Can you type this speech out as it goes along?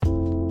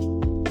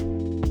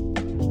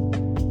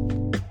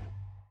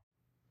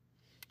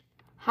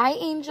Hi,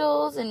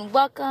 angels, and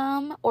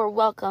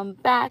welcome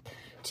back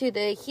to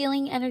the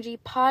Healing Energy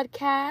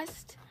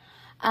Podcast.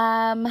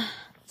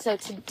 So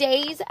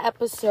today's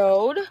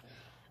episode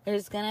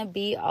is going to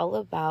be all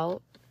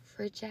about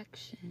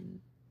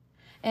rejection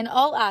in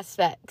all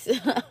aspects.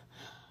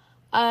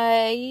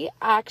 I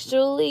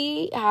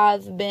actually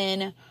have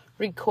been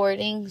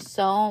recording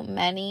so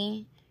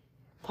many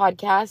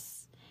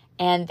podcasts,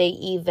 and they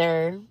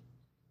either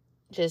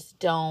just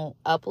don't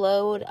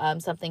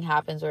upload. Something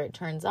happens where it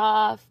turns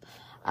off.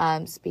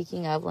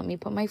 Speaking of, let me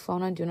put my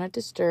phone on Do Not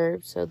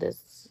Disturb.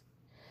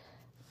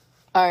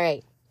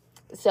 Alright.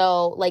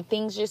 So,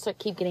 things just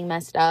keep getting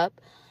messed up.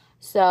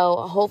 So,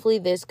 hopefully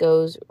this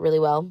goes really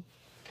well.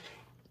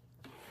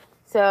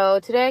 So,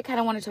 today I kind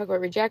of want to talk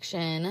about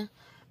rejection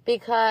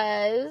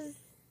because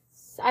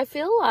I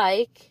feel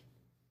like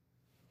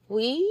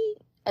we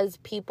as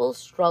people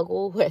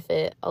struggle with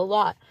it a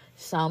lot.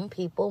 Some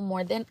people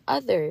more than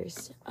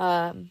others.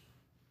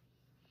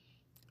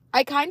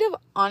 I kind of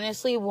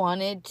honestly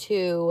wanted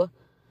to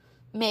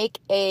make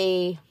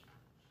a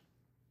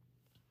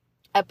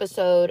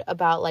episode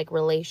about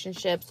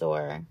relationships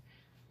or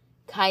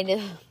kind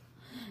of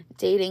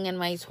dating in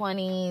my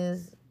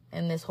 20s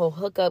and this whole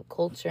hookup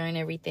culture and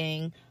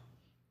everything.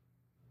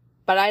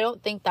 But I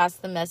don't think that's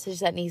the message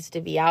that needs to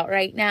be out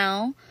right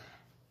now.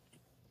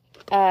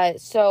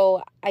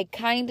 So I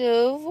kind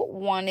of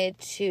wanted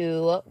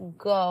to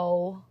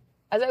go,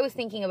 as I was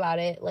thinking about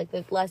it,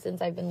 the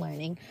lessons I've been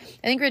learning.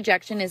 I think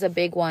rejection is a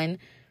big one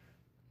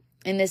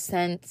in the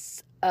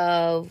sense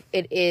of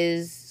it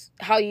is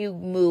how you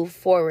move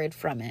forward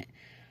from it,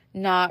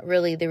 not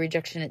really the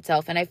rejection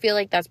itself. And I feel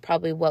like that's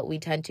probably what we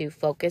tend to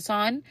focus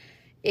on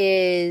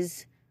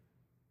is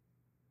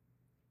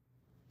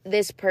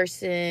this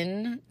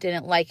person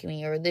didn't like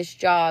me, or this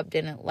job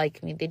didn't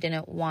like me. They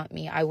didn't want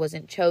me. I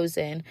wasn't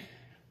chosen.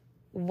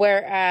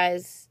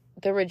 Whereas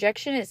the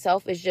rejection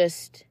itself is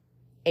just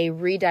a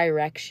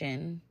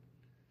redirection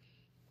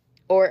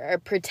or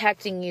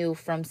protecting you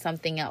from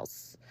something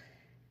else.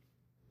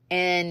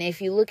 And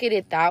if you look at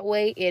it that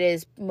way, it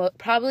is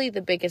probably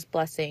the biggest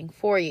blessing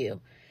for you.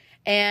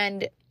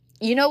 And,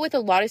 with a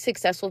lot of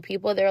successful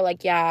people, they're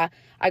like, yeah,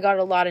 I got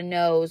a lot of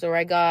no's, or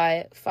I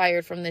got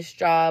fired from this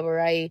job,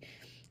 or I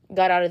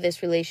got out of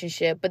this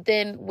relationship. But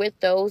then with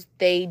those,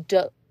 they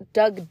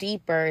dug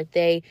deeper.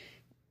 They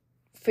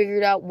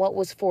figured out what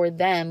was for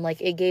them.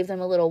 It gave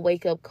them a little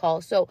wake-up call.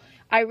 So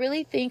I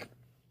really think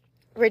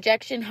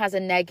rejection has a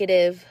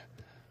negative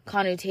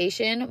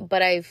connotation,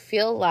 but I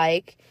feel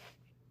like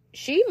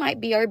she might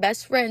be our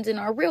best friend and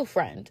our real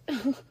friend.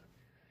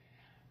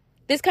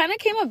 This kind of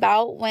came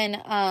about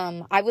when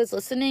I was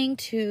listening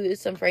to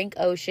some Frank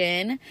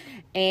Ocean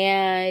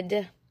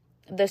and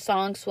the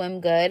song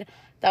Swim Good.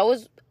 I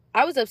was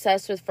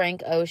obsessed with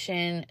Frank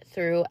Ocean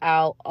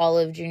throughout all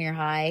of junior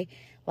high.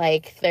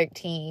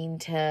 13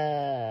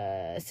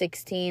 to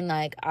 16,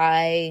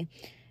 I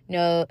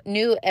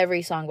knew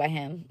every song by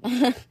him.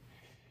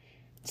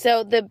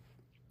 So the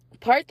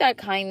part that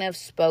kind of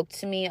spoke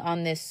to me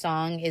on this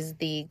song is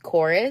the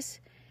chorus.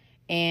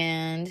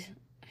 And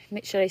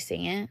should I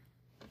sing it?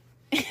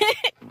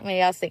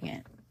 Maybe I'll sing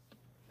it.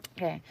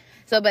 Okay.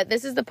 But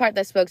this is the part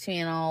that spoke to me,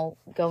 and I'll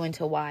go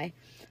into why.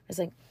 It's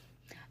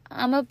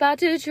I'm about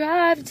to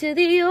drive to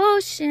the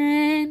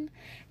ocean,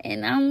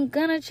 and I'm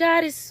gonna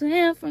try to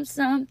swim from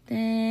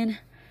something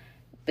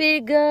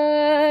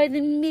bigger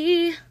than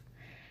me.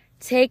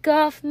 Take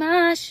off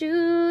my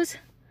shoes,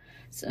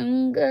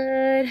 swim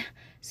good,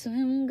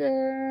 swim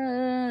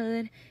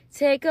good.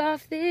 Take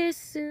off this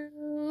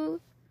suit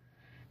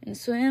and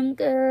swim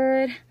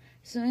good,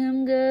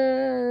 swim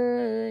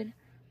good.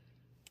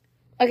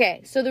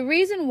 Okay, so the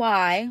reason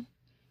why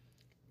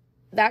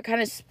that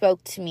kind of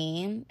spoke to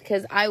me,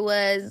 because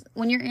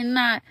when you're in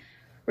that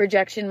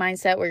rejection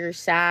mindset where you're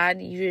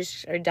sad, you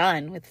just are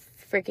done with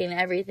freaking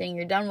everything.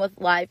 You're done with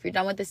life. You're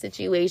done with the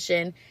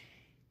situation.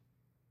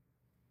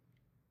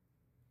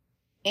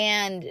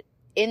 And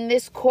in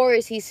this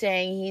chorus, he's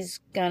saying he's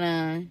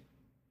gonna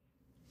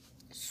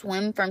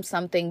swim from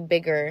something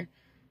bigger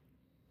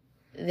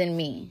than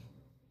me.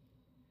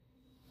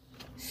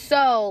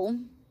 So,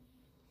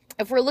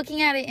 if we're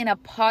looking at it in a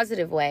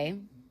positive way,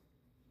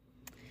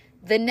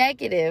 the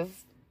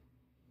negative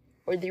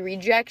or the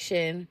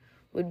rejection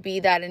would be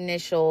that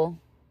initial,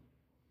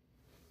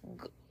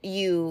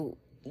 you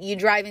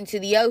drive into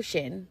the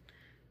ocean.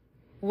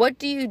 What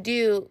do?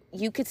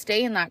 You could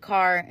stay in that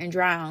car and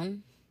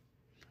drown,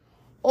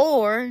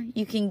 or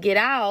you can get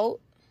out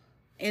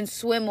and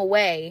swim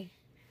away.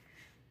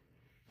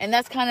 And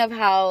that's kind of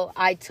how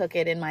I took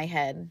it in my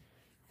head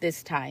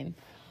this time.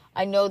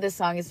 I know this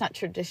song is not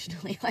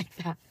traditionally like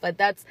that, but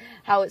that's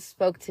how it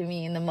spoke to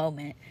me in the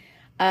moment.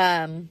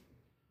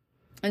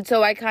 And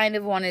so I kind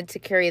of wanted to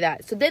carry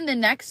that. So then the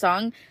next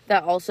song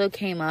that also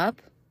came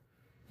up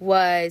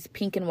was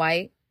Pink and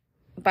White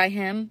by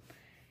him.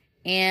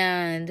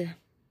 And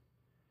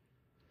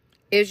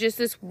it was just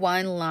this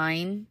one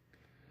line.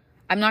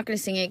 I'm not going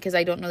to sing it because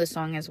I don't know the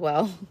song as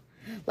well,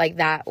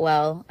 that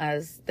well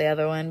as the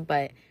other one.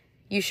 But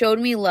you showed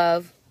me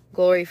love,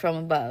 glory from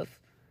above.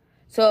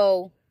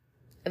 So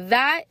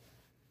that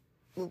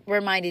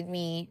reminded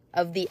me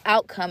of the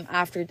outcome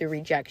after the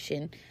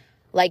rejection.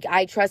 Like,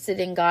 I trusted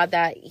in God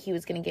that he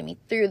was going to get me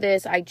through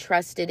this. I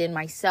trusted in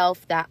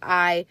myself that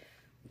I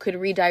could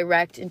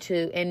redirect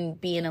and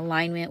be in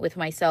alignment with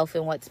myself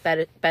and what's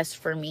best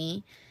for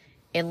me,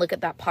 and look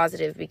at that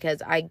positive,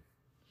 because I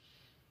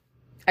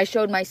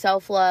showed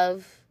myself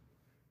love,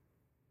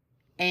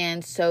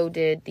 and so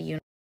did the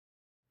universe.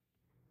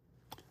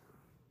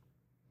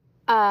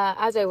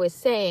 As I was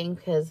saying,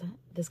 because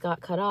this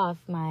got cut off,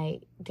 my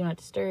do not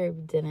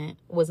disturb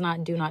was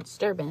not do not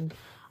disturbing.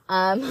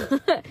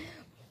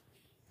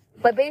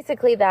 But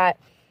basically that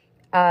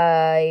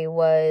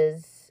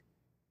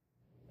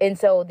and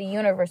so the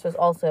universe was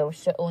also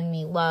showing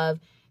me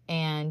love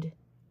and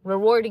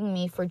rewarding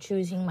me for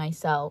choosing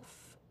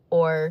myself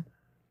or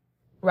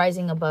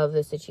rising above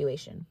the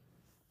situation.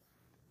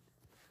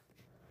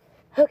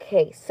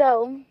 Okay,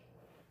 so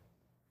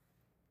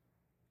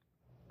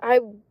I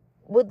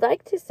would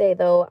like to say,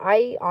 though,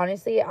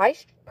 I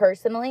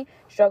personally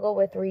struggle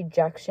with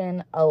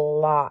rejection a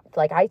lot.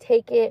 Like, I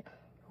take it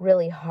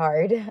really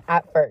hard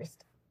at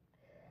first.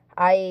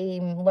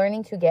 I'm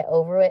learning to get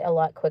over it a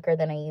lot quicker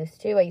than I used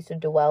to. I used to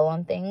dwell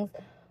on things,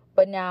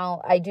 but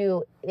now I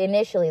do.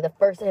 Initially, the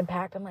first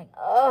impact, I'm like,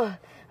 oh,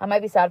 I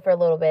might be sad for a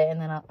little bit,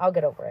 and then I'll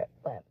get over it.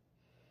 But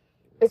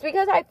it's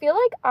because I feel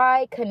like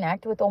I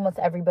connect with almost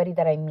everybody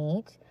that I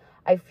meet.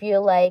 I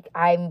feel like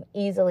I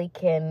easily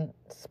can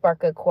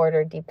spark a chord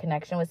or deep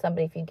connection with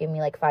somebody if you give me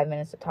like 5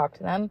 minutes to talk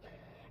to them.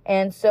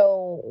 And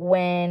so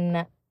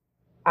when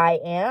I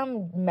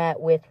am met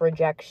with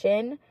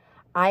rejection,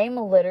 I'm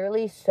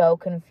literally so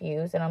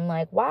confused, and I'm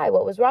like, why?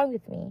 What was wrong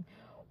with me?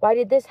 Why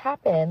did this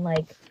happen?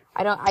 Like,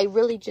 I don't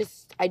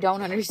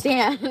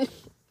understand.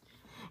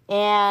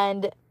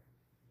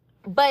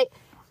 But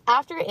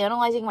after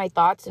analyzing my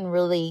thoughts and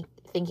really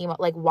thinking about,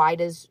 like, why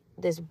does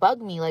this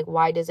bug me? Like,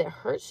 why does it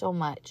hurt so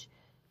much?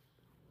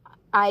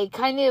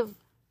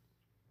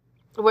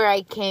 Where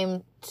I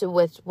came to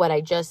with what I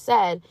just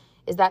said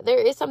is that there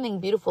is something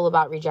beautiful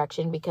about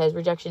rejection, because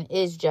rejection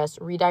is just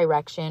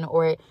redirection,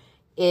 or it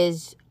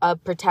is a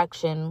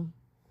protection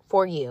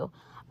for you.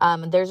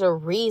 There's a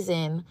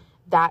reason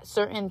that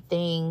certain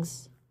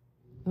things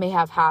may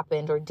have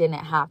happened or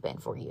didn't happen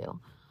for you.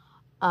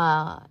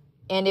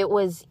 And it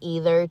was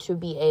either to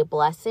be a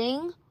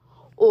blessing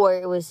or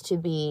it was to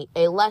be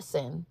a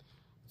lesson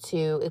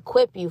to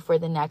equip you for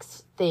the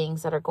next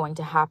things that are going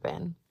to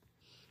happen.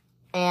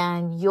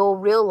 And you'll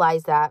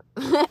realize that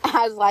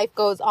as life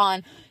goes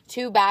on.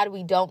 Too bad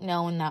we don't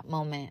know in that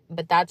moment.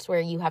 But that's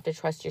where you have to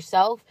trust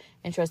yourself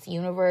and trust the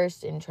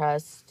universe and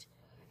trust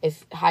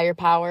higher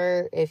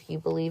power, if you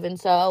believe in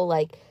so.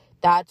 Like,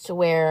 that's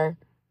where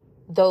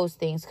those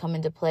things come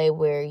into play,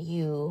 where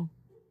you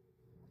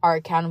are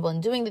accountable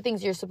and doing the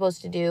things you're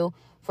supposed to do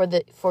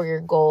for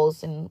your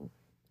goals and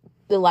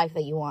the life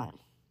that you want.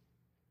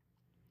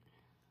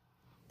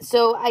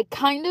 So I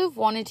kind of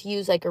wanted to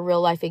use like a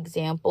real life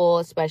example,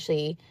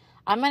 especially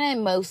I'm going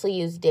to mostly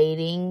use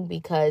dating,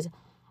 because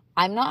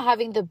I'm not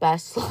having the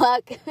best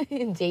luck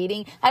in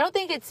dating. I don't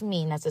think it's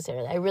me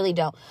necessarily. I really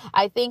don't.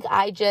 I think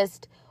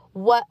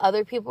what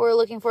other people are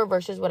looking for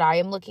versus what I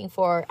am looking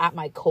for at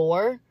my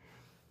core,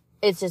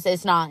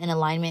 it's not in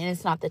alignment, and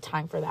it's not the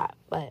time for that.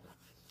 But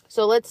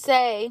so let's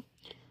say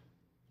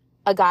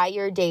a guy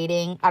you're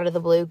dating out of the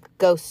blue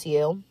ghosts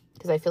you,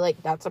 because I feel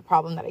like that's a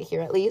problem that I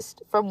hear, at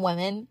least from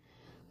women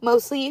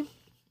mostly.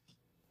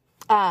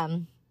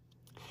 And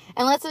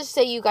let's just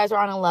say you guys are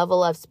on a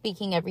level of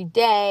speaking every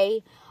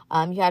day.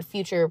 You had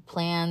future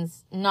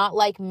plans, not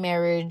like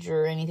marriage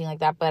or anything like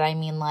that, but I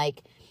mean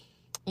like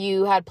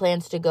you had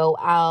plans to go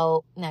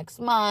out next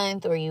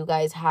month, or you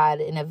guys had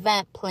an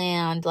event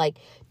planned, like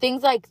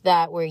things like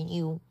that, where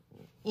you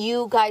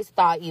guys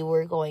thought you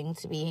were going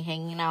to be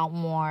hanging out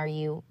more.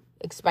 You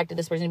expected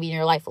this person to be in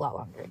your life a lot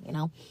longer, you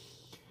know?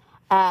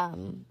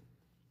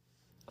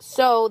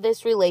 So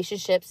this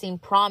relationship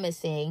seemed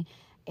promising,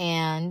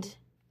 and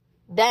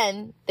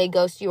then they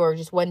ghost you, or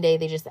just one day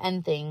they just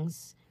end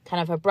things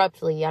kind of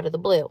abruptly out of the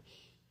blue.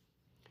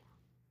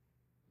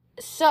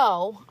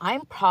 So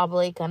I'm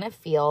probably going to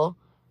feel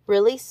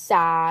really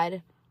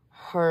sad,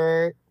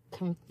 hurt,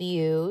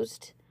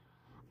 confused,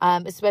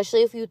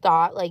 especially if you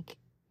thought like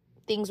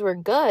things were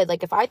good.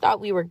 Like if I thought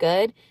we were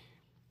good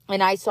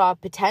and I saw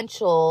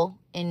potential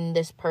in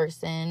this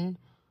person,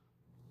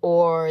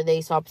 or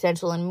they saw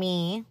potential in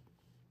me,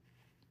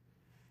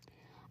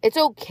 it's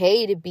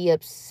okay to be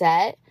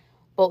upset.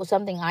 But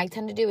something I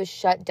tend to do is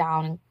shut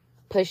down and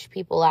push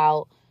people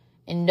out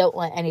and don't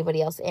let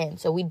anybody else in.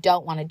 So we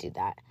don't want to do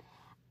that.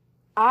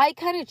 I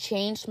kind of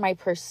changed my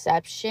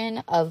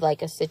perception of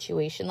like a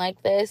situation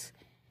like this,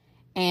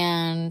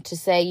 and to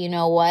say, you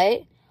know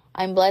what?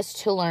 I'm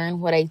blessed to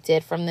learn what I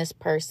did from this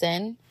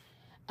person,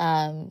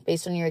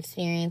 based on your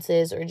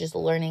experiences, or just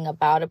learning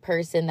about a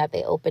person that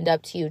they opened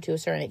up to you to a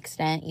certain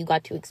extent. You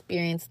got to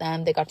experience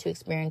them. They got to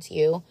experience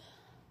you.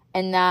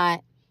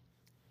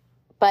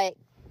 But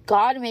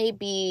God may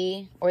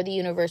be, or the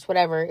universe,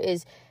 whatever,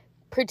 is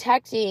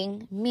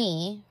protecting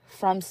me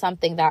from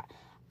something that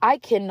I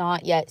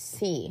cannot yet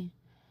see.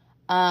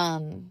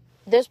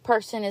 This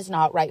person is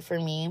not right for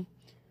me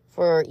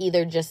for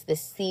either just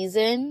this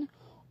season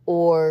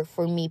or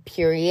for me,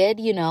 period,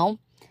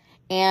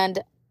 and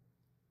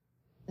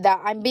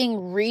that I'm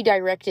being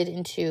redirected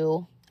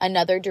into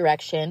another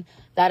direction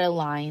that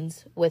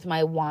aligns with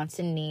my wants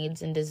and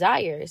needs and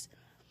desires.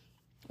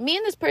 Me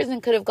and this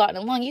person could have gotten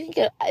along.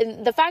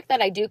 The fact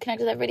that I do connect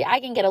with everybody, I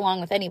can get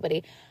along with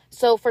anybody.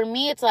 So for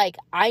me, it's like,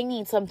 I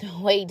need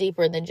something way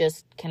deeper than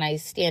just, can I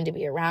stand to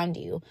be around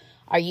you?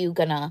 Are you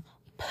gonna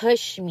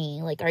push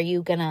me? Like, are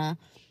you gonna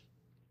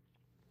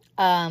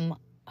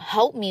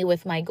help me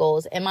with my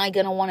goals? Am I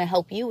gonna want to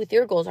help you with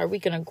your goals? Are we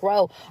gonna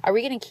grow? Are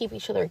we gonna keep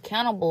each other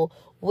accountable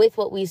with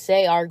what we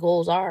say our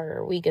goals are?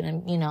 Are we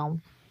gonna,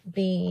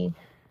 be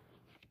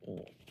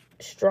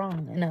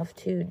strong enough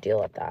to deal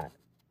with that?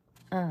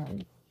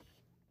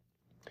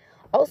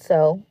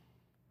 Also,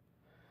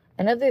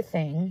 another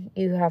thing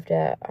you have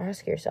to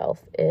ask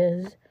yourself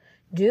is,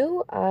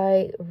 do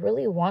I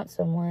really want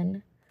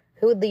someone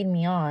who would lead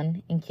me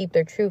on and keep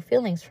their true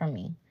feelings from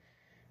me?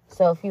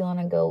 So if you want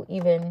to go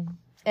even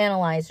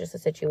analyze just a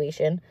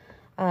situation.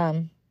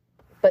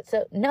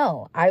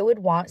 No, I would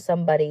want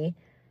somebody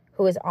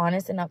who is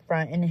honest and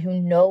upfront and who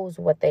knows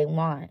what they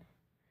want.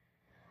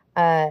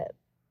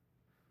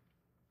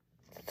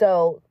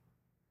 So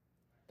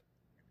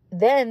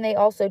then they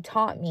also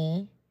taught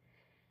me,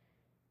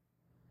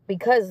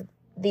 because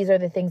these are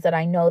the things that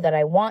I know that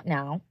I want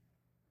now,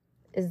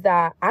 is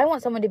that I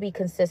want someone to be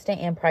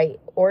consistent and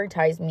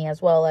prioritize me,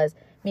 as well as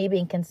me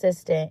being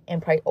consistent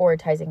and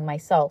prioritizing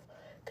myself.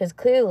 Because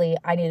clearly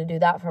I need to do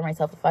that for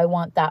myself if I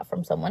want that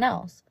from someone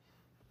else.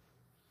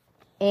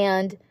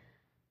 And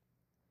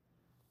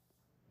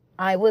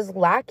I was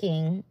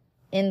lacking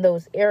in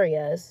those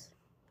areas.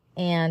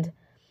 And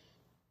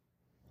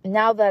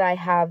now that I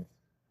have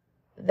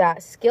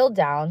that skill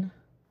down,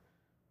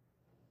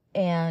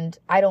 and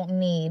I don't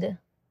need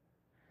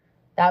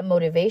that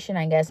motivation,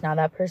 I guess, now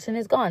that person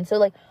is gone.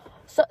 So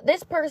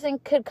this person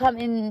could come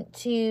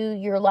into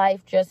your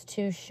life just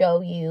to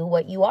show you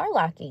what you are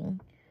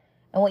lacking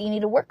and what you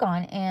need to work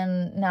on.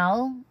 And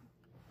now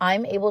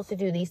I'm able to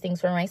do these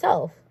things for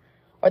myself,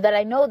 or that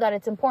I know that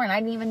it's important. I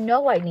didn't even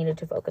know I needed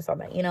to focus on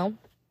that,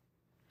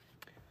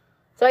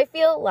 So I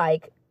feel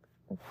like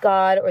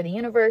God or the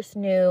universe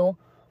knew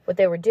what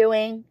they were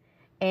doing.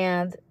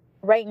 And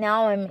right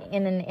now I'm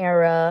in an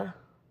era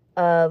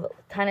of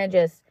kind of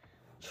just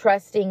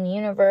trusting the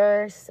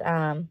universe,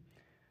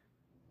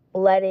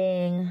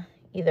 letting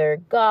either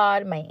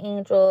God, my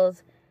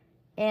angels,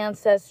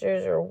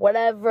 ancestors, or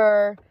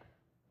whatever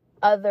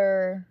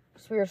other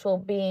spiritual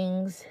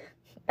beings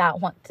that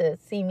want to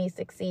see me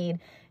succeed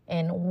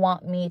and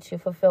want me to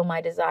fulfill my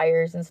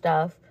desires and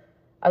stuff,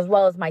 as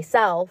well as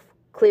myself,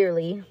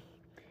 clearly,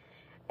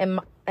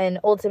 and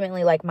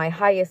ultimately, like, my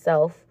highest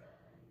self,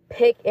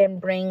 pick and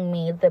bring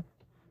me the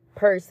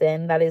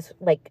person that is,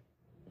 like,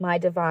 my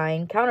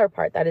divine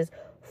counterpart, that is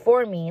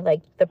for me,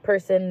 like, the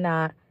person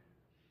that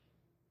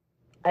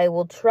I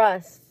will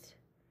trust,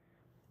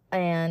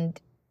 and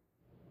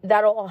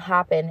that'll all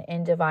happen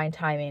in divine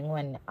timing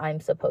when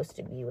I'm supposed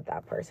to be with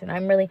that person.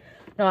 I'm really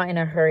not in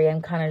a hurry.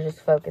 I'm kind of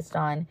just focused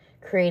on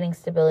creating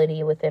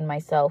stability within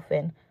myself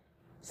and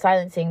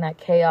silencing that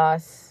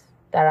chaos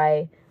that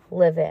I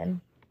live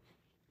in.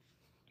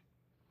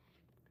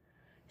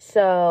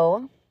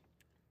 So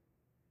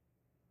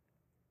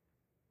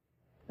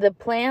the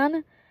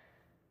plan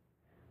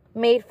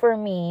made for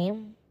me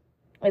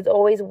is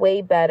always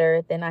way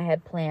better than I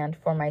had planned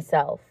for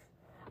myself.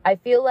 I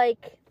feel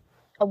like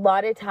a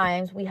lot of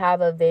times we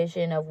have a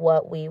vision of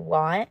what we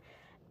want,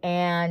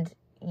 and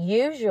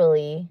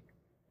usually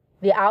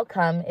the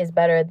outcome is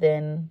better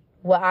than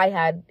what I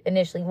had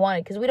initially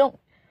wanted, because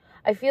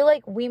I feel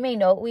like we may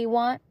know what we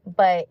want,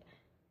 but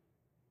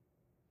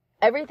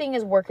everything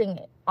is working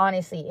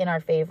honestly in our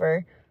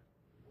favor.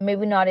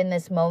 Maybe not in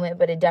this moment,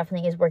 but it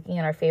definitely is working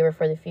in our favor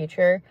for the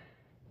future.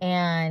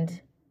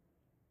 And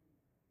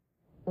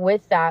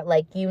with that,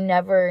 like,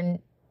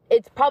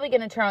 it's probably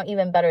going to turn out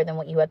even better than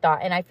what you had thought.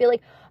 And I feel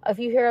like if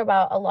you hear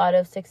about a lot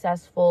of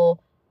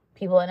successful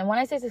people, and when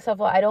I say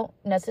successful, I don't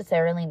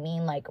necessarily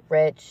mean like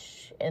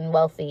rich and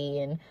wealthy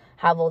and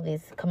have all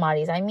these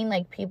commodities. I mean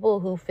like people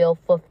who feel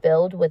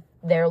fulfilled with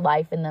their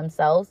life and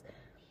themselves.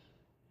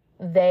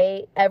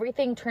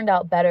 Everything turned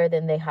out better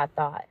than they had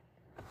thought.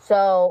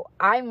 So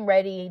I'm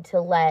ready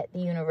to let the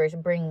universe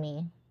bring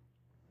me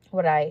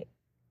what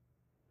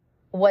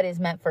is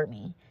meant for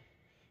me,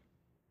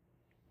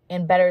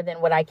 and better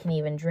than what I can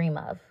even dream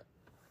of.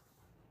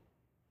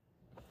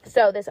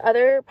 So this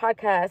other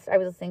podcast I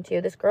was listening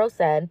to, this girl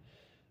said,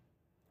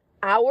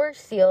 our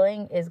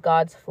ceiling is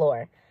God's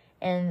floor.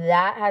 And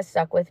that has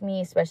stuck with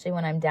me, especially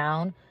when I'm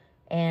down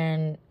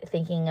and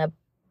thinking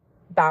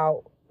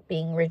about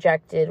being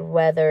rejected,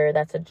 whether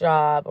that's a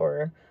job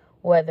or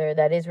whether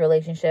that is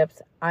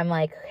relationships. I'm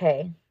like,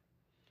 okay,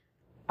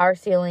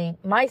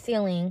 my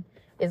ceiling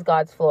is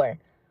God's floor.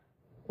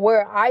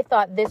 Where I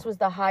thought this was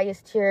the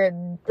highest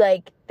tier,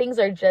 like, things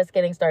are just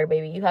getting started,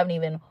 baby. You haven't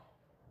even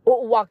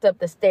walked up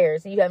the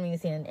stairs. You haven't even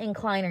seen an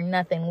incline or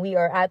nothing. We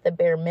are at the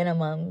bare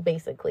minimum,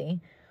 basically,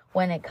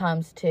 when it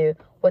comes to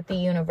what the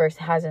universe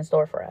has in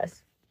store for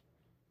us.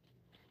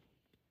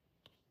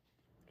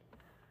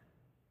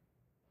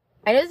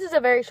 I know this is a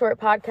very short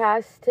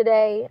podcast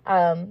today.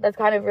 That's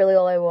kind of really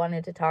all I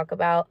wanted to talk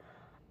about.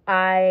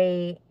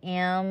 I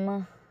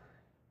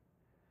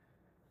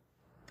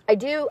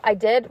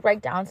did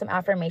write down some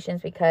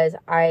affirmations because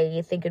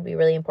I think it'd be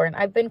really important.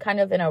 I've been kind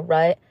of in a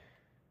rut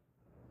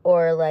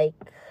or like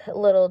a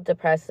little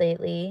depressed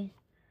lately.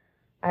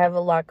 I have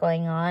a lot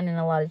going on and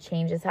a lot of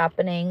changes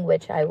happening,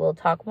 which I will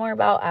talk more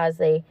about as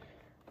they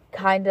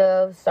kind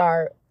of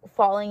start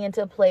falling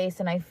into place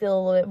and I feel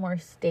a little bit more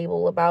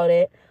stable about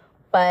it.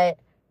 But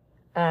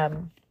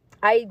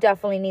I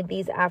definitely need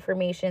these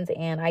affirmations,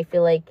 and I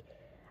feel like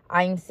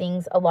I'm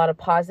seeing a lot of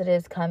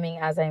positives coming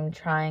as I'm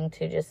trying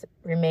to just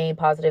remain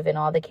positive in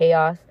all the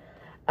chaos.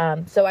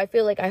 So I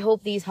feel like I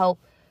hope these help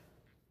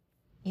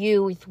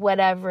you with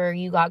whatever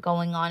you got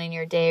going on in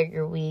your day or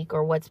your week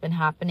or what's been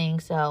happening.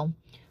 So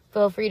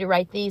feel free to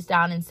write these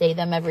down and say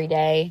them every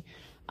day.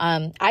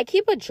 I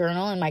keep a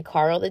journal in my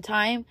car all the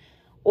time,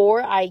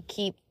 or I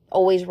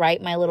always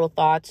write my little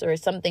thoughts or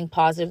something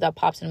positive that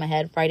pops in my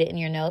head. Write it in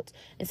your notes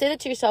and say that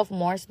to yourself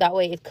more, so that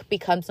way it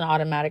becomes an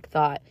automatic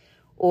thought.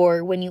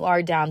 Or when you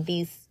are down,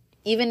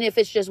 even if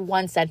it's just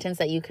one sentence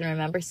that you can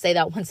remember, say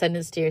that one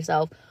sentence to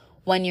yourself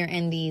when you're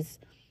in these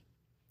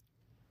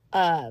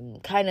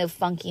kind of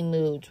funky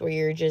moods where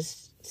you're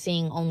just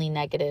seeing only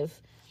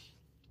negative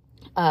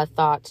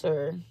thoughts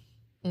or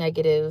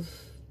negative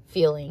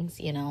feelings,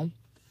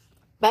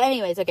 But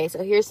anyways, okay,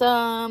 so here's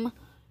some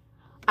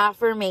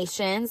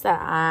affirmations that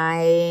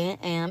I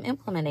am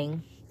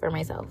implementing for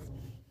myself.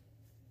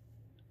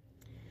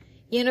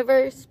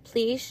 Universe,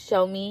 please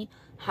show me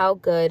how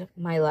good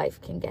my life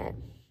can get.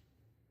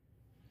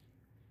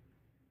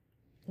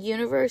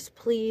 Universe,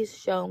 please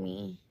show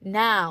me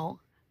now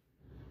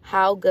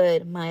how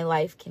good my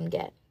life can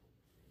get.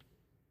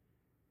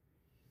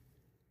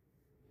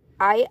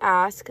 I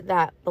ask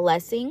that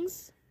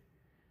blessings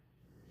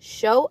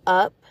show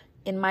up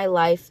in my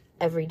life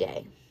every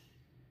day.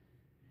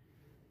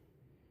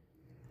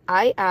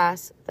 I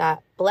ask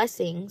that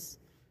blessings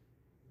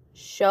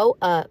show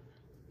up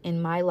in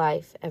my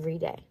life every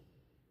day.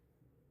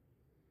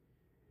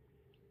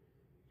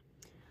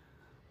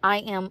 I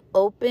am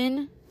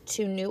open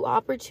to new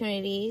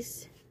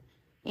opportunities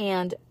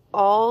and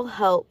all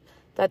help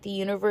that the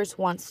universe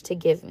wants to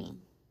give me.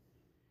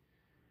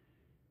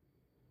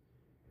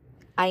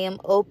 I am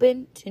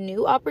open to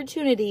new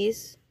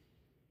opportunities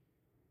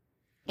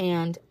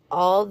and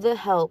all the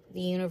help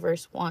the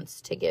universe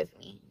wants to give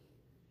me.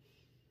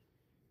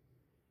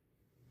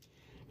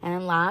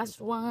 And last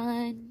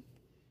one.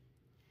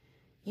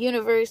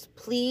 Universe,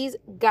 please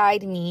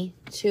guide me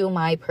to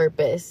my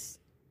purpose.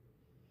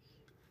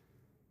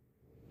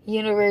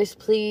 Universe,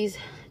 please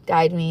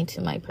guide me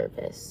to my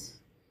purpose.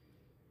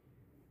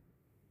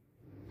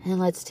 And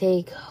let's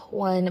take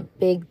one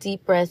big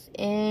deep breath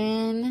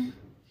in.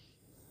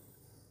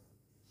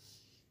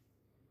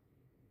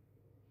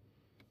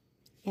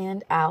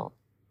 And out.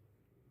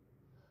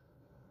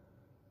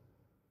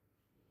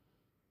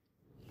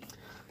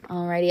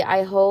 Alrighty,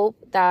 I hope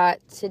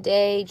that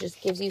today just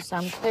gives you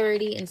some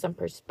clarity and some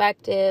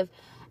perspective.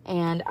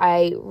 And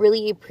I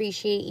really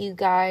appreciate you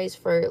guys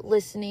for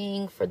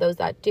listening, for those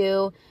that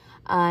do.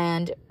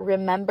 And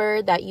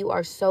remember that you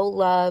are so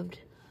loved,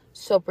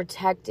 so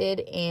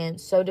protected,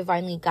 and so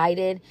divinely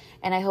guided.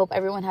 And I hope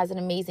everyone has an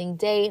amazing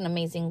day, an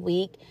amazing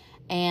week.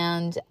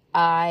 And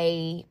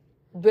I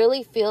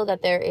really feel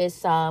that there is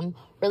some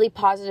really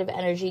positive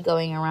energy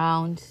going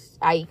around.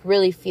 I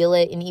really feel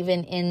it. And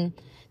even in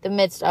the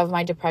midst of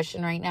my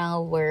depression right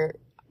now, where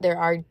there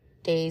are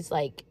days,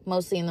 like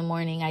mostly in the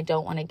morning, I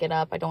don't want to get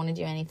up. I don't want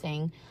to do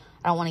anything.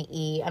 I don't want to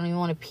eat. I don't even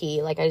want to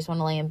pee. I just want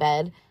to lay in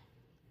bed.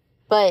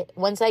 But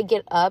once I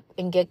get up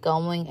and get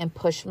going and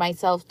push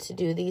myself to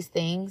do these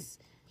things,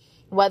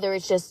 whether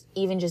it's just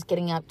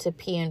getting up to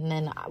pee and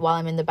then while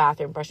I'm in the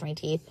bathroom, brush my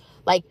teeth,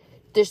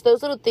 there's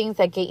those little things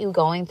that get you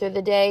going through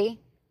the day.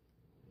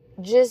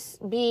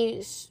 Just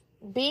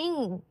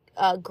being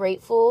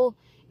grateful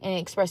and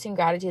expressing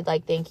gratitude,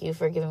 thank you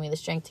for giving me the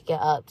strength to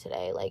get up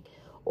today.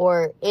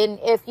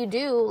 If you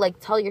do,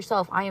 tell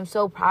yourself, I am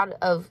so proud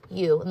of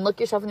you, and look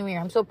yourself in the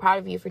mirror. I'm so proud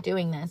of you for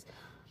doing this.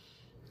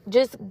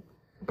 Just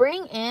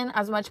bring in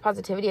as much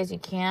positivity as you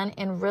can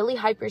and really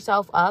hype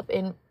yourself up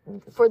and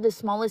for the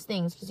smallest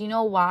things, because you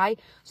know why?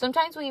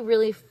 Sometimes we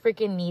really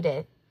freaking need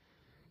it.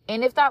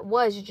 And if that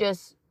was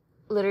just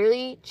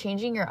literally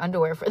changing your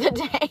underwear for the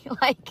day,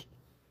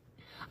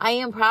 I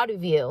am proud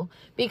of you,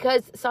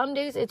 because some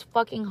days it's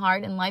fucking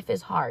hard and life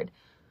is hard.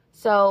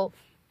 So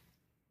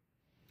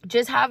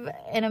just have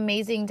an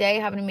amazing day,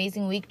 have an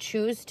amazing week.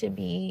 Choose to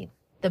be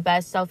the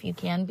best self you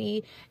can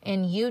be,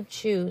 and you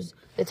choose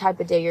the type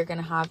of day you're going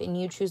to have, and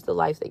you choose the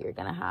life that you're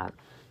going to have.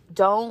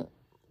 Don't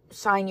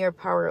sign your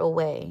power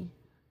away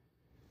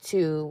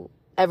to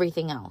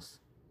everything else.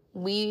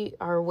 We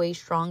are way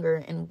stronger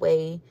and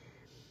way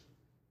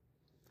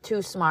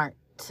too smart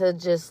to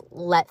just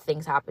let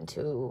things happen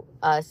to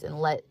us and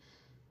let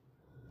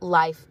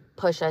life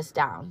push us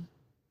down.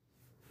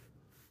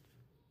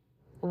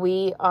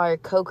 We are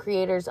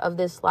co-creators of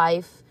this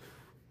life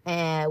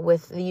and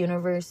with the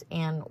universe,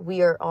 and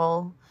we are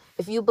all,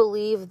 if you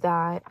believe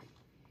that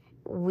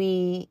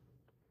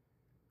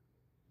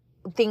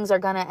things are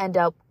going to end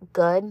up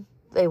good,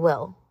 they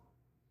will.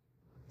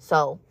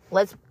 So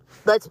let's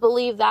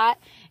believe that,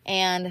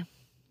 and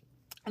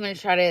I'm going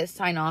to try to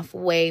sign off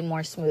way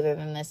more smoother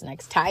than this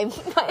next time.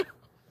 But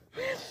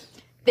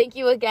thank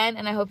you again,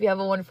 and I hope you have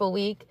a wonderful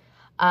week.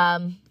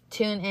 Tune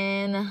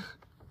in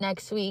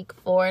next week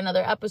for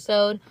another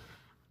episode.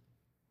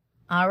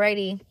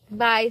 Alrighty,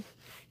 bye.